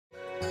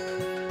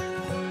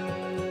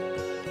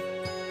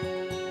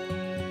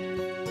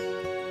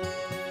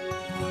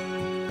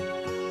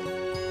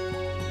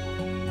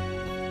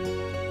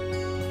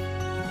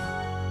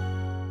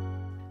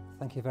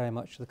thank you very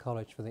much to the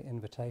college for the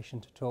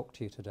invitation to talk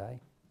to you today.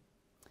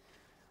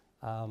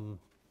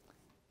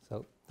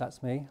 So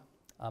that's me.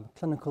 I'm a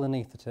clinical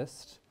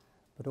anaesthetist,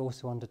 but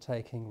also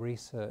undertaking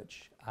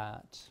research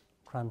at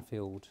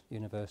Cranfield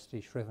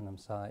University Shrivenham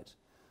site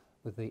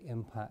with the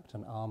Impact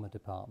and Armour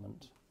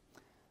department,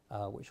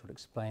 which would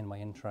explain my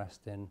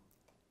interest in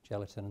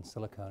gelatin and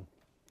silicone.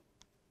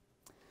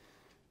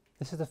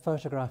 This is a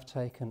photograph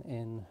taken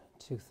in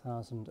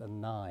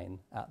 2009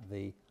 at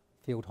the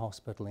field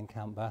hospital in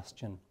Camp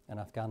Bastion in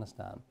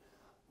Afghanistan.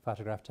 A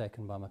photograph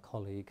taken by my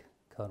colleague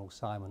Colonel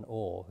Simon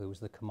Orr, who was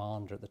the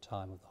commander at the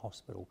time of the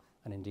hospital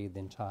and indeed the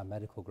entire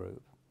medical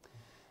group.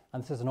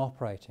 And this is an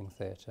operating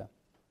theatre.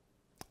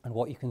 And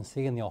what you can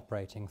see in the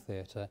operating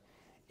theatre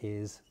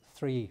is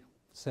 3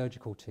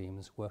 surgical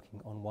teams working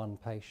on one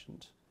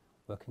patient,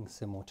 working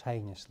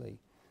simultaneously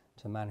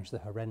to manage the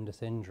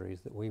horrendous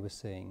injuries that we were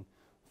seeing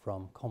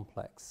from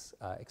complex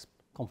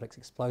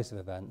explosive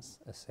events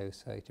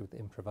associated with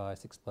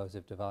improvised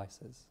explosive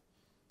devices.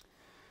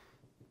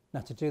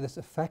 Now, to do this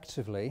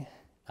effectively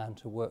and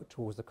to work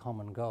towards a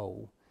common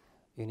goal,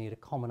 you need a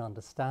common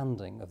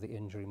understanding of the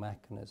injury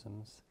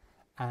mechanisms,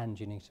 and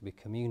you need to be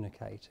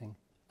communicating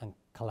and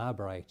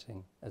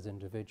collaborating as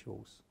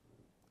individuals.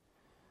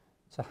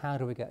 So how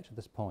do we get to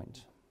this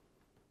point?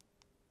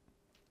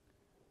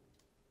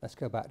 Let's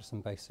go back to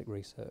some basic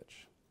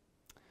research.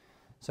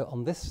 So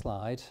on this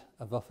slide,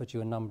 I've offered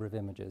you a number of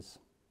images.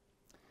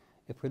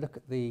 If we look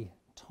at the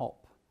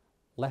top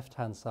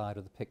left-hand side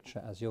of the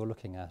picture as you're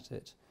looking at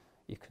it,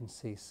 you can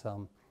see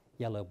some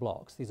yellow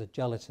blocks. These are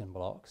gelatin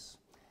blocks,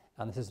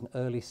 and this is an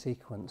early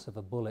sequence of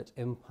a bullet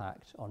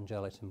impact on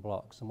gelatin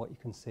blocks. And what you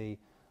can see,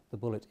 the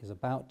bullet is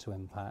about to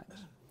impact,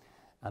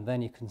 and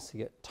then you can see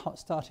it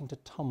starting to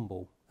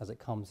tumble as it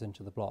comes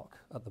into the block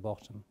at the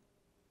bottom.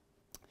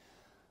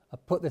 I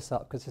put this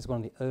up because this is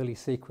one of the early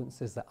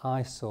sequences that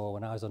I saw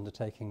when I was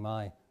undertaking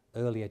my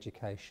early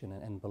education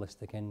in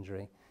ballistic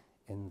injury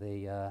in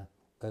the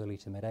early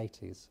to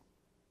mid-80s.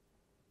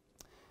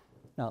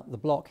 Now, the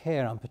block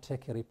here I'm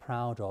particularly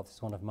proud of. This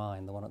is one of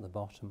mine, the one at the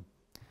bottom.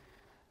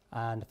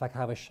 And if I could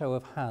have a show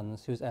of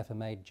hands, who's ever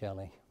made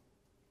jelly?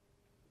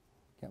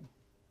 Yep.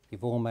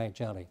 You've all made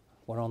jelly.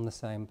 We're on the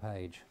same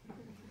page.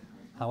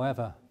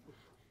 However,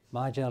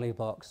 my jelly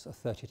blocks are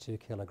 32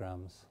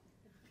 kilograms.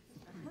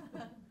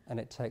 And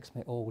it takes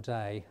me all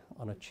day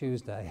on a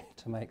Tuesday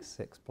to make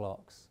 6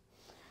 blocks.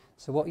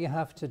 So what you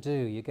have to do,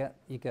 you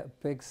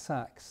get big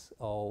sacks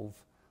of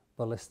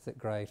ballistic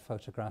grade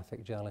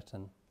photographic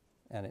gelatin,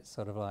 and it's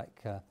sort of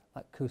like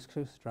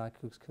couscous, dry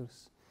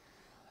couscous.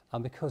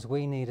 And because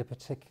we need a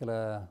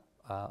particular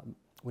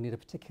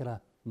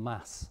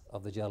mass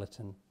of the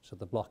gelatin, so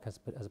the block has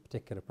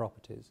particular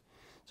properties.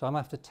 So I'm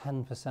after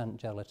 10%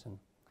 gelatin.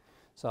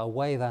 So I'll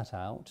weigh that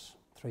out,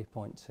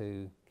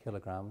 3.2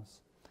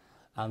 kilograms.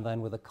 And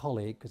then with a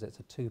colleague, because it's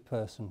a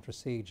 2-person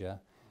procedure,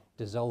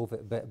 dissolve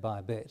it bit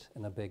by bit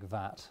in a big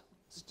vat,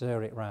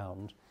 stir it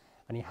round,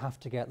 and you have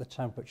to get the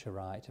temperature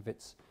right. If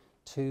it's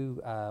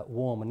too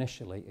warm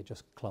initially, it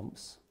just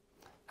clumps,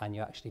 and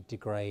you actually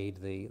degrade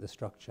the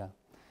structure.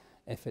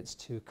 If it's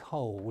too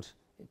cold,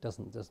 it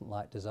doesn't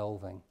like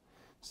dissolving.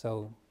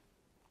 So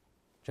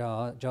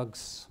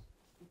jugs,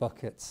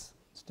 buckets,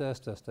 stir,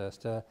 stir, stir,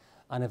 stir,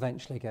 and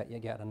eventually you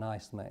get a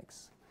nice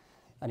mix.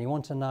 And you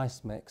want a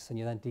nice mix, and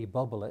you then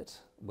debubble it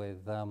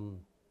with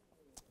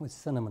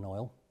cinnamon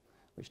oil,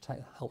 which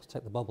helps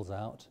take the bubbles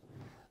out.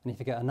 And if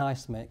you get a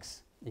nice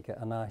mix, you get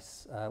a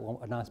nice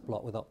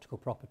block with optical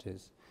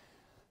properties.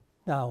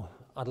 Now,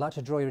 I'd like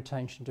to draw your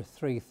attention to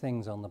 3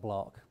 things on the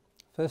block.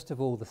 First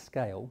of all, the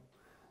scale.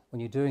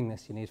 When you're doing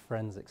this, you need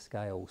forensic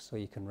scale, so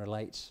you can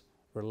relate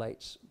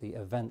the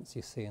events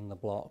you see in the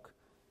block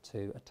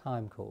to a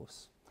time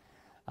course.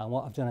 And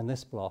what I've done in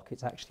this block,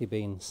 it's actually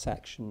been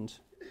sectioned,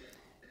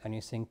 and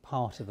you're seeing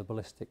part of the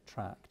ballistic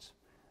tract.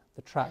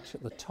 The tract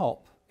at the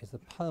top is the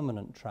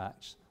permanent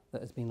tract that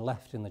has been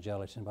left in the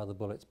gelatin by the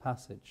bullet's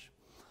passage.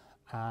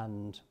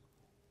 And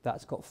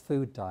that's got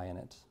food dye in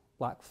it,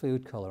 black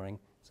food colouring,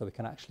 so we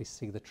can actually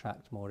see the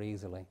tract more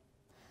easily.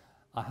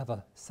 I have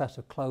a set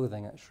of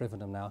clothing at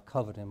Shrivenham now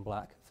covered in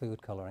black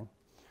food colouring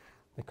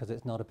because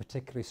it's not a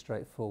particularly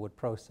straightforward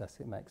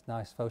process. It makes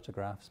nice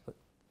photographs, but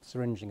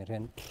syringing it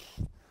in,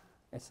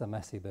 it's a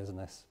messy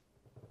business.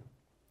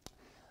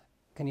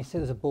 Can you see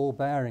there's a ball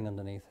bearing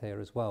underneath here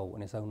as well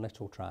in its own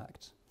little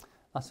tract?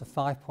 That's a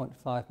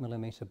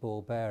 5.5mm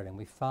ball bearing.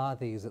 We fire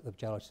these at the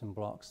gelatin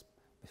blocks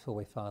before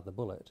we fire the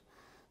bullet,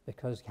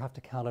 because you have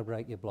to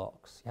calibrate your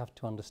blocks. You have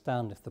to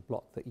understand if the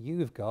block that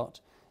you've got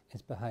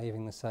is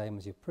behaving the same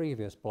as your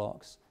previous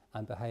blocks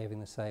and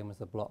behaving the same as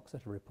the blocks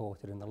that are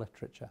reported in the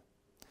literature.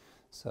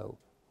 So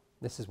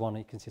this is one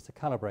you can see, it's a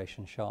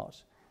calibration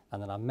shot,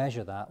 and then I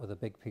measure that with a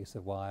big piece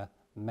of wire,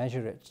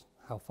 measure it,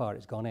 how far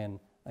it's gone in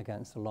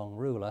against a long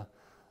ruler,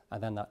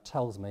 and then that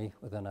tells me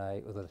within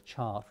a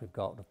chart we've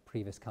got of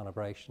previous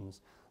calibrations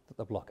that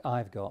the block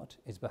I've got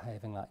is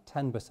behaving like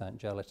 10%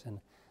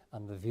 gelatin,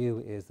 and the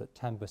view is that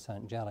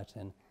 10%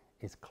 gelatin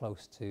is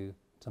close to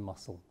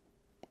muscle.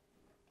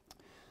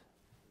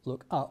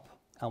 Look up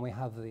and we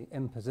have the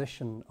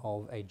imposition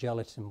of a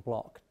gelatin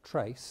block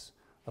trace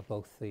of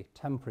both the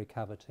temporary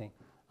cavity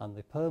and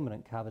the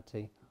permanent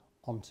cavity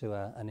onto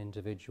an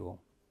individual.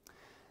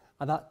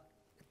 And that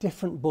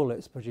different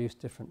bullets produce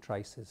different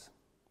traces.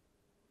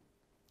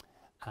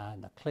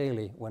 And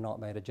clearly we're not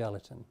made of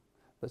gelatin,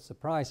 but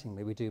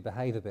surprisingly we do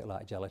behave a bit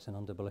like gelatin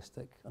under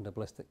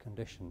ballistic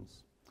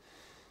conditions.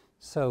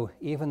 So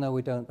even though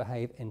we don't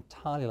behave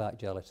entirely like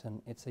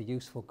gelatin, it's a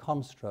useful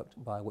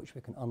construct by which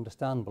we can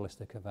understand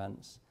ballistic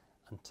events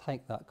and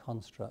take that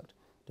construct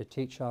to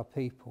teach our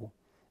people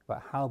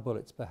about how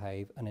bullets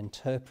behave and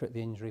interpret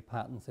the injury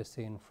patterns they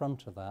see in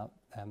front of that,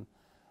 and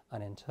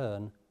in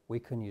turn we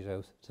can use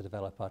those to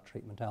develop our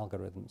treatment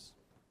algorithms.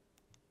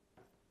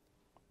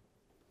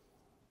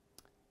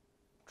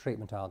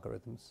 Treatment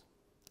algorithms.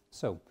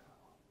 So,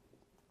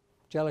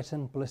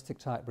 gelatin ballistic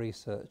type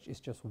research is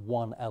just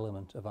one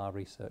element of our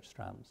research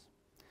strands.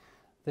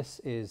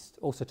 This is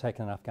also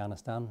taken in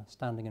Afghanistan,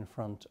 standing in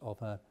front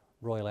of a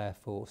Royal Air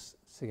Force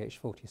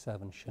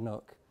CH-47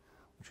 Chinook,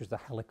 which was the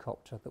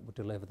helicopter that would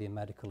deliver the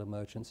medical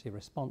emergency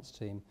response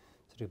team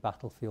to do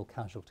battlefield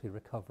casualty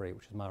recovery,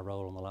 which is my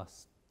role on the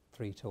last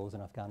 3 tours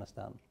in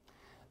Afghanistan.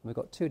 And we've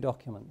got 2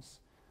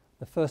 documents.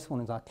 The first one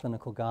is our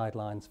clinical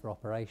guidelines for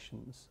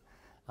operations,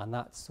 and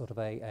that's sort of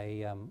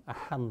a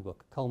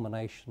handbook, a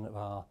culmination of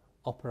our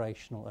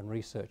operational and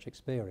research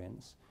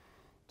experience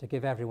to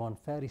give everyone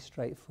fairly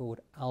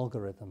straightforward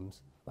algorithms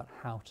about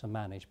how to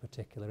manage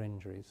particular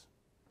injuries.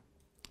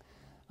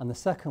 And the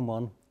second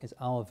one is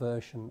our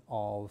version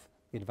of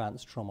the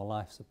Advanced Trauma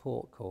Life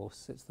Support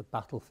course. It's the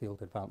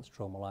Battlefield Advanced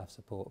Trauma Life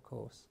Support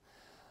course.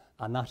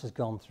 And that has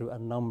gone through a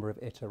number of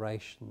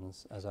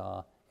iterations as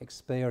our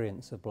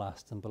experience of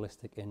blast and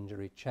ballistic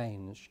injury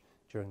changed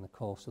during the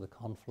course of the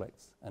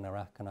conflicts in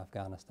Iraq and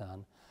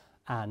Afghanistan,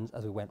 and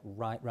as we went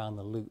right round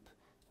the loop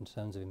in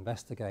terms of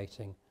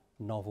investigating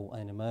novel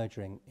and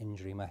emerging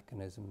injury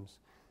mechanisms,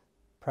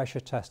 pressure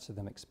tested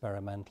them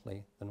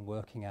experimentally, then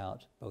working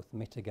out both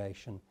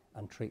mitigation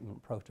and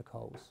treatment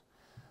protocols.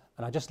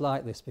 And I just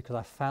like this because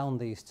I found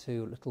these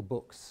 2 little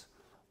books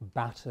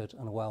battered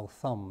and well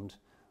thumbed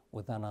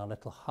within our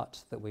little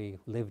hut that we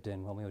lived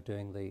in when we were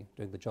doing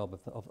the job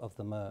of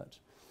the MERT.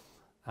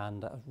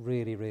 And I was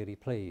really, really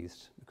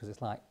pleased because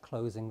it's like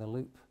closing the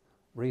loop.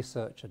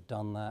 Research had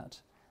done that,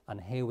 and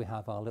here we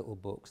have our little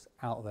books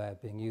out there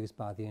being used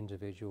by the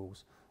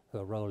individuals who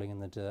are rolling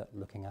in the dirt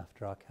looking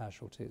after our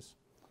casualties.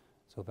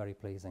 So very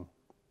pleasing.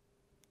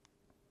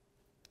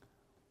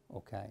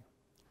 Okay,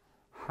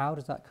 how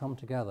does that come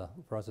together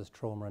for us as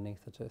trauma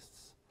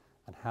anaesthetists,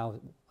 and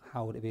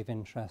how would it be of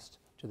interest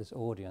to this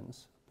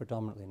audience,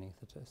 predominantly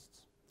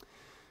anaesthetists?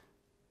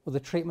 Well, the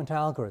treatment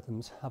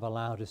algorithms have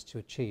allowed us to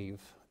achieve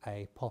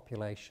a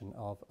population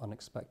of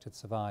unexpected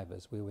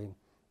survivors. We were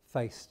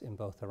faced in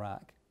both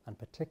Iraq and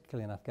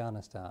particularly in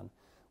Afghanistan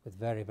with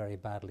very, very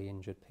badly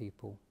injured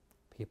people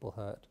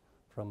hurt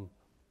from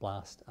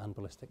blast and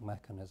ballistic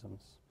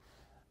mechanisms.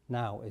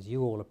 Now, as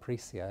you all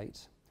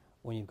appreciate,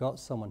 when you've got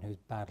someone who's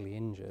badly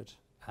injured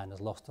and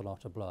has lost a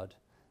lot of blood,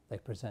 they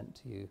present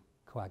to you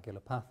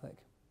coagulopathic,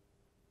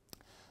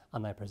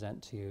 and they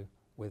present to you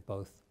with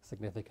both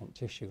significant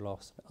tissue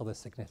loss and other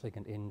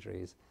significant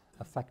injuries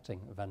affecting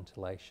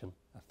ventilation,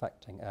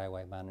 affecting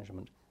airway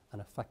management,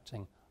 and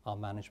affecting our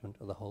management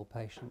of the whole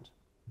patient.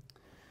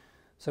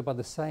 So by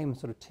the same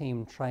sort of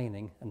team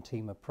training and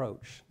team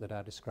approach that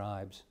I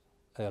described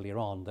earlier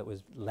on, that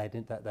was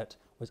that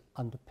was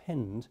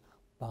underpinned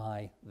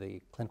by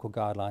the clinical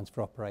guidelines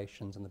for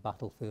operations and the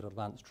Battlefield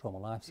Advanced Trauma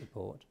Life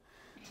Support,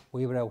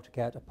 we were able to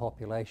get a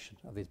population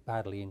of these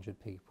badly injured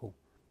people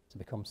to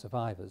become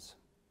survivors.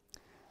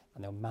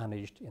 And they were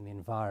managed in the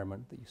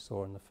environment that you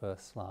saw in the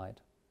first slide.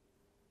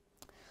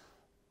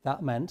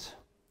 That meant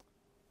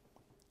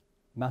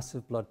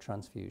massive blood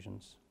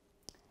transfusions.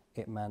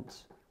 It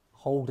meant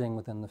holding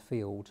within the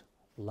field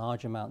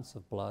large amounts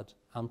of blood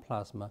and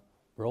plasma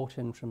brought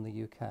in from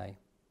the UK,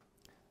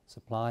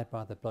 supplied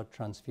by the Blood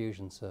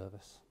Transfusion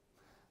Service,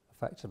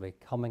 effectively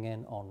coming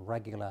in on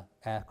regular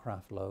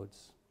aircraft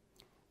loads,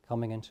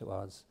 coming into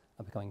us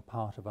and becoming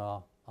part of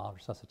our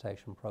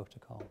resuscitation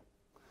protocol.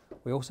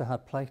 We also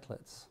had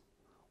platelets.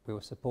 We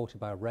were supported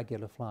by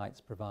regular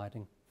flights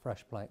providing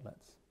fresh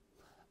platelets,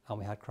 and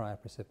we had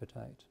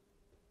cryoprecipitate.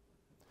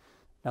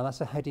 Now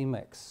that's a heady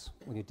mix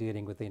when you're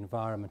dealing with the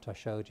environment I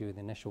showed you in the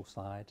initial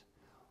slide,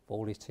 of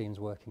all these teams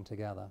working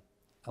together,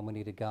 and we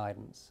needed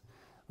guidance.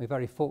 We're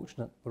very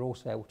fortunate we're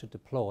also able to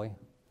deploy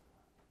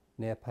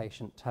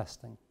near-patient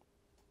testing,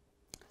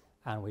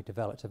 and we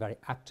developed a very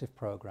active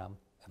program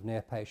of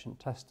near-patient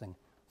testing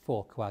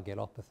for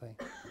coagulopathy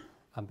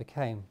and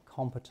became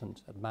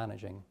competent at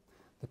managing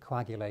the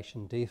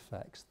coagulation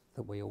defects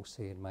that we all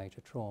see in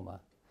major trauma.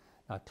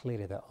 Now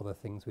clearly there are other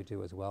things we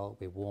do as well.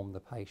 We warm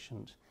the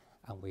patient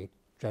and we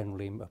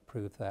generally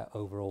improve their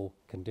overall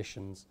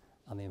conditions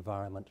and the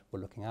environment we're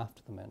looking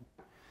after them in.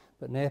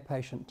 But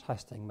near-patient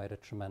testing made a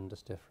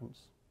tremendous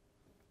difference.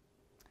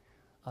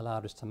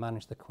 Allowed us to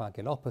manage the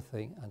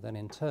coagulopathy and then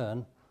in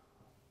turn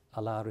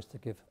allowed us to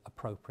give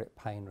appropriate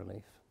pain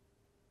relief.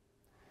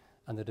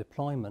 And the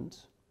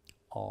deployment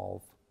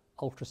of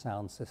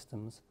ultrasound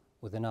systems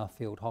within our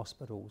field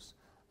hospitals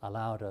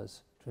allowed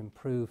us to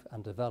improve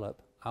and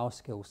develop our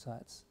skill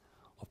sets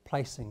of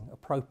placing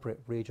appropriate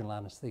regional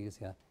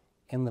anaesthesia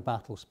in the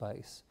battle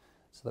space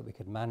so that we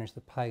could manage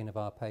the pain of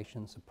our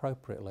patients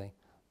appropriately,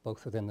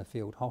 both within the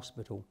field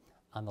hospital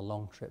and the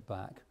long trip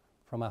back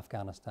from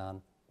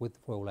Afghanistan with the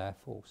Royal Air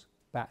Force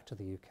back to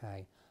the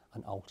UK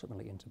and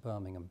ultimately into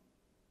Birmingham.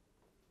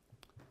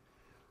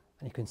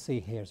 And you can see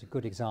here as a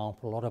good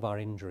example, a lot of our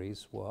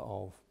injuries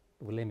were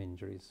limb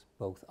injuries,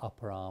 both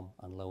upper arm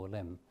and lower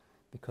limb,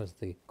 because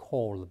the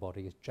core of the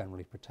body is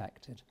generally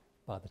protected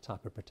by the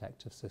type of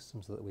protective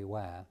systems that we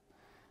wear.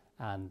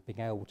 And being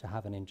able to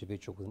have an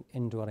individual with an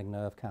indwelling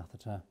nerve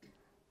catheter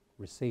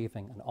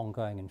receiving an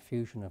ongoing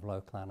infusion of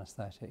local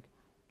anaesthetic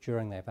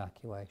during the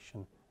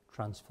evacuation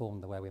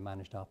transformed the way we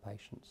managed our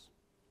patients.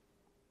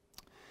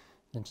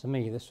 And to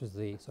me, this was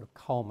the sort of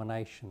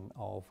culmination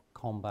of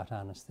combat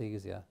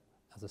anaesthesia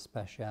as a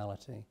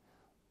speciality,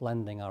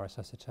 blending our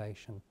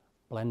resuscitation,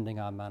 blending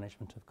our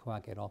management of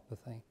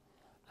coagulopathy,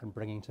 and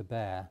bringing to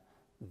bear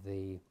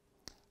the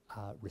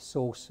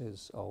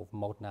resources of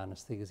modern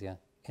anaesthesia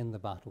in the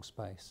battle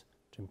space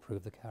to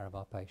improve the care of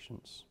our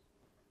patients.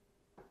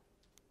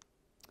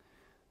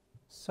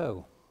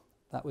 So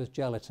that was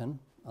Gelatine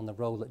and the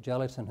role that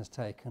Gelatine has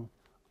taken,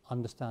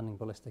 understanding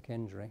ballistic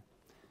injury,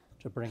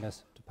 to bring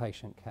us to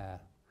patient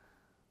care.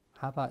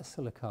 How about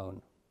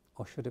silicone,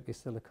 or should it be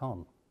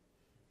silicone?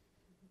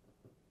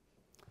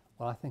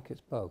 Well, I think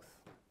it's both.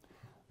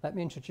 Let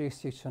me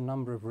introduce you to a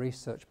number of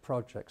research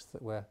projects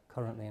that we're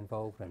currently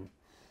involved in.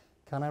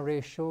 Can I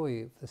reassure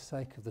you, for the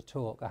sake of the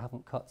talk, I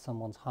haven't cut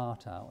someone's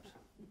heart out,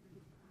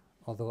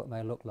 although it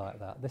may look like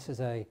that. This is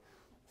a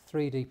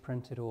 3D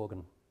printed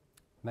organ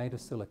made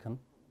of silicone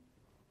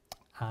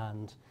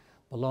and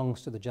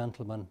belongs to the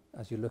gentleman,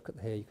 as you look at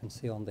here, you can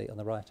see on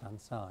the right-hand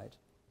side.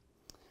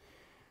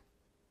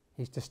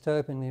 He's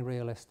disturbingly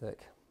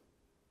realistic.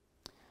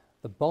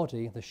 The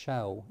body, the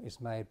shell,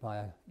 is made by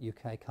a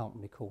UK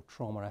company called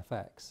Trauma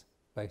FX,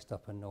 based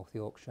up in North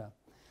Yorkshire.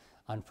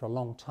 And for a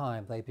long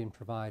time, they've been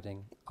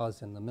providing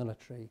us in the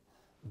military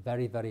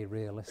very, very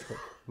realistic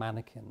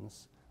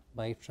mannequins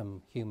made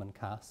from human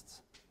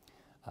casts,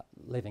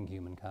 living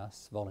human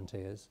casts,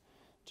 volunteers,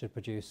 to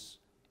produce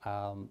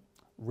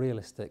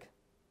realistic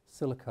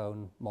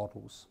silicone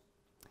models.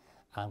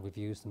 And we've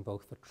used them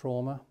both for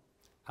trauma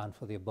and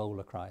for the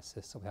Ebola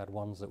crisis. So we had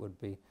ones that would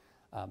be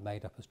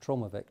made up as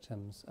trauma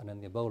victims, and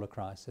in the Ebola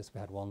crisis we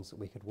had ones that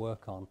we could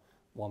work on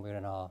when we were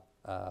in our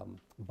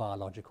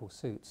biological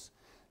suits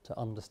to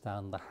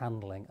understand the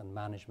handling and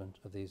management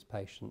of these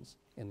patients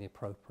in the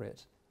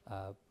appropriate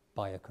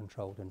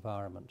biocontrolled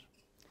environment.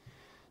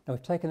 Now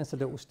we've taken this a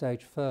little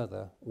stage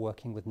further,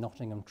 working with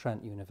Nottingham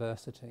Trent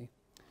University,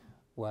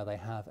 where they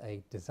have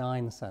a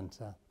design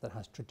centre that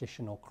has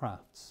traditional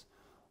crafts,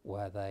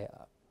 where they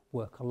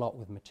work a lot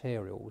with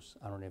materials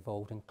and are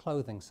involved in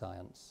clothing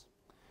science.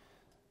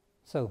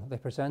 So they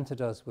presented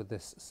us with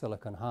this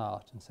silicone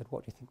heart and said,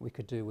 what do you think we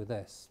could do with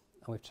this?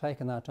 And we've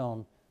taken that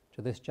on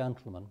to this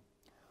gentleman,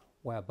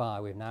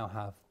 whereby we now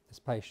have this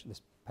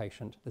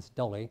patient, this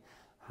dolly,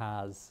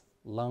 has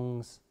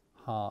lungs,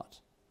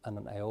 heart, and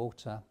an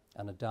aorta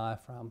and a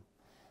diaphragm,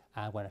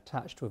 and when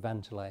attached to a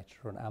ventilator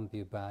or an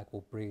ambu bag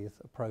will breathe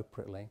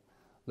appropriately,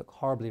 look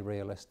horribly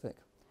realistic,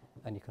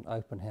 and you can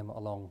open him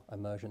along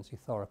emergency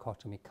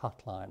thoracotomy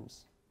cut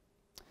lines.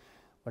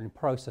 We're in the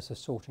process of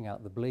sorting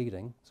out the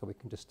bleeding so we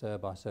can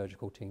disturb our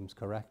surgical teams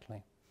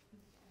correctly.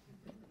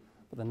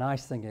 But the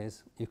nice thing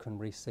is you can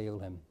reseal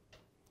him.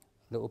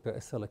 A little bit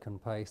of silicone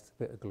paste,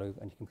 a bit of glue,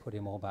 and you can put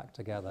him all back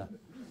together.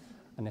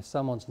 And if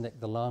someone's nicked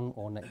the lung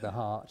or nicked the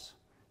heart,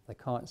 they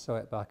can't sew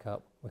it back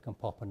up, we can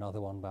pop another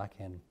one back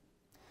in.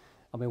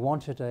 And we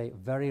wanted a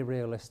very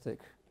realistic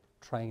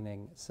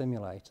training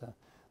simulator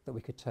that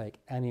we could take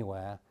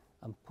anywhere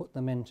and put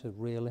them into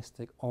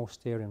realistic,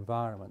 austere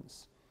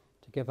environments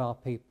to give our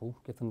people,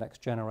 give the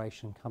next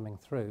generation coming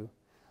through,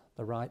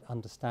 the right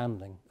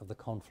understanding of the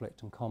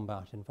conflict and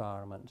combat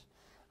environment,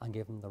 and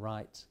give them the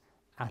right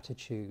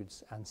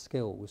attitudes and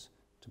skills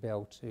to be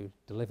able to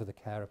deliver the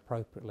care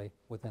appropriately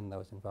within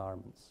those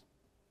environments.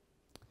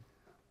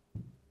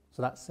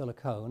 So that's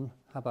silicone.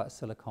 How about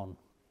silicone?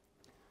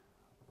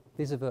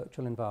 These are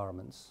virtual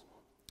environments.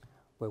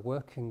 We're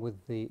working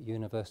with the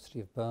University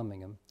of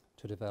Birmingham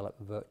to develop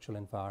virtual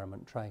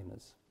environment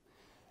trainers.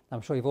 I'm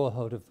sure you've all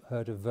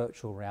heard of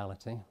virtual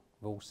reality.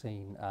 We've all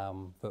seen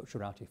virtual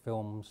reality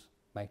films,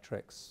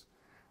 Matrix,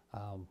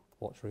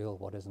 what's real,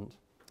 what isn't.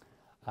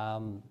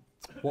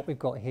 What we've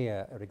got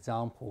here are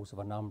examples of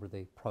a number of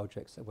the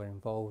projects that we're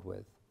involved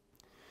with.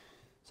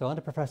 So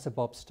under Professor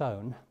Bob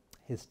Stone,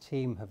 his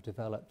team have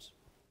developed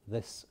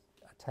this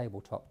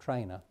tabletop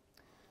trainer.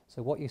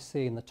 So what you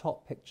see in the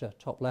top picture,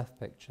 top left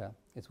picture,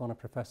 is one of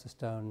Professor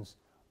Stone's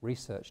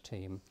research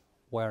team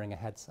wearing a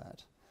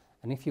headset.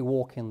 And if you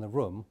walk in the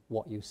room,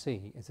 what you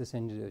see is this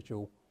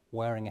individual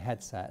wearing a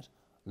headset,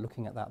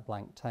 looking at that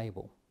blank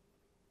table.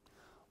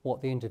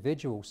 What the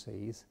individual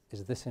sees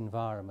is this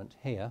environment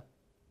here,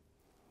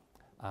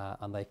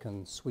 and they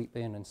can sweep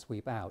in and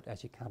sweep out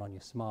as you can on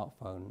your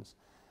smartphones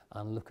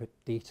and look at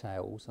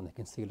details, and they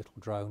can see little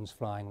drones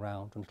flying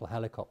around and little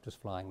helicopters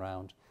flying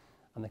around,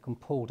 and they can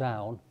pull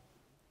down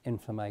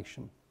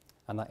information,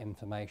 and that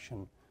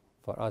information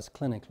for us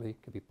clinically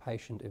could be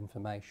patient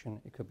information,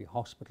 it could be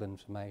hospital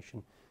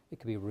information, it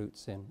could be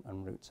routes in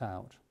and routes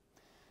out.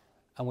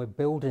 And we're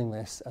building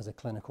this as a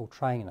clinical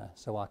trainer,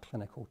 so our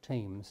clinical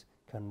teams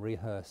can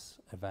rehearse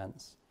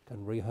events,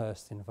 can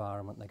rehearse the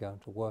environment they're going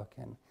to work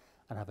in,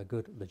 and have a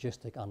good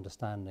logistic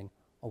understanding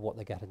of what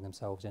they're getting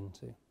themselves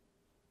into.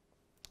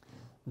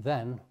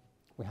 Then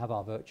we have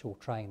our virtual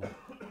trainer.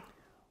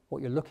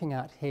 What you're looking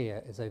at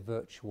here is a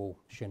virtual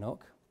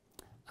Chinook,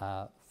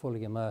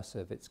 fully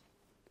immersive.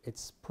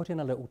 It's put in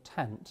a little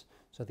tent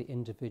so the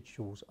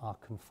individuals are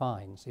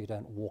confined, so you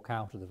don't walk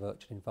out of the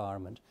virtual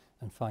environment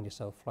and find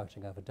yourself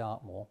floating over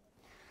Dartmoor.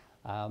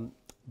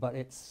 But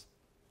it's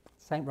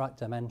same right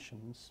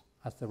dimensions,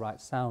 has the right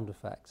sound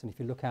effects, and if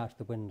you look out of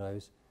the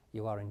windows,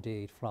 you are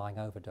indeed flying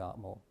over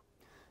Dartmoor.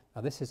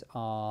 Now this is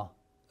our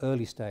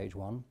early stage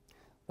one,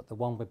 but the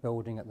one we're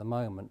building at the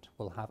moment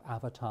will have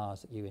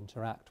avatars that you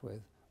interact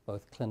with,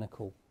 both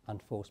clinical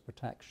and force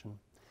protection,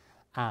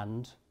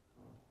 and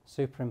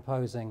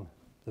superimposing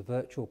the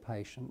virtual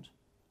patient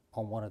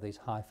on one of these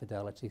high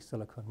fidelity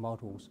silicone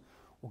models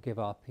will give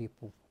our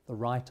people the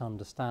right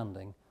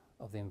understanding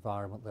of the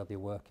environment they'll be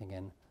working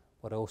in,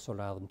 but also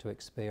allow them to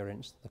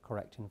experience the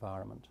correct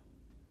environment.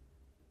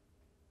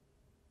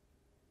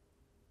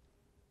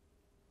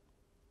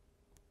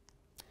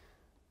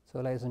 So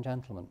ladies and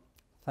gentlemen,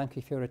 thank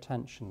you for your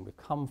attention. We've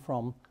come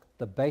from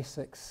the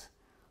basics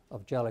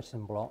of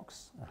gelatin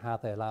blocks and how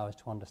they allow us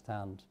to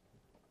understand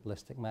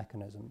ballistic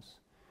mechanisms.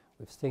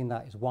 We've seen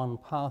that as one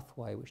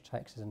pathway which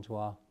takes us into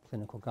our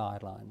clinical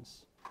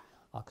guidelines.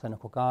 Our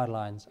clinical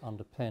guidelines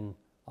underpin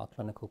our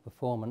clinical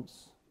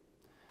performance,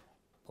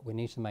 but we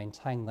need to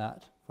maintain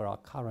that for our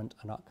current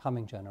and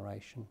upcoming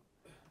generation,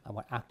 and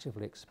we're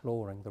actively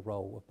exploring the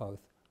role of both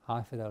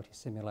high fidelity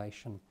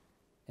simulation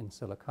in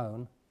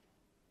silicone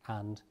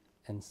and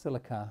in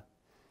silica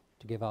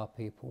to give our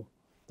people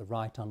the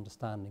right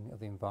understanding of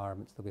the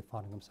environments that we're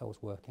finding themselves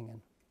working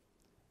in.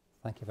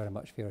 Thank you very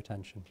much for your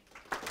attention.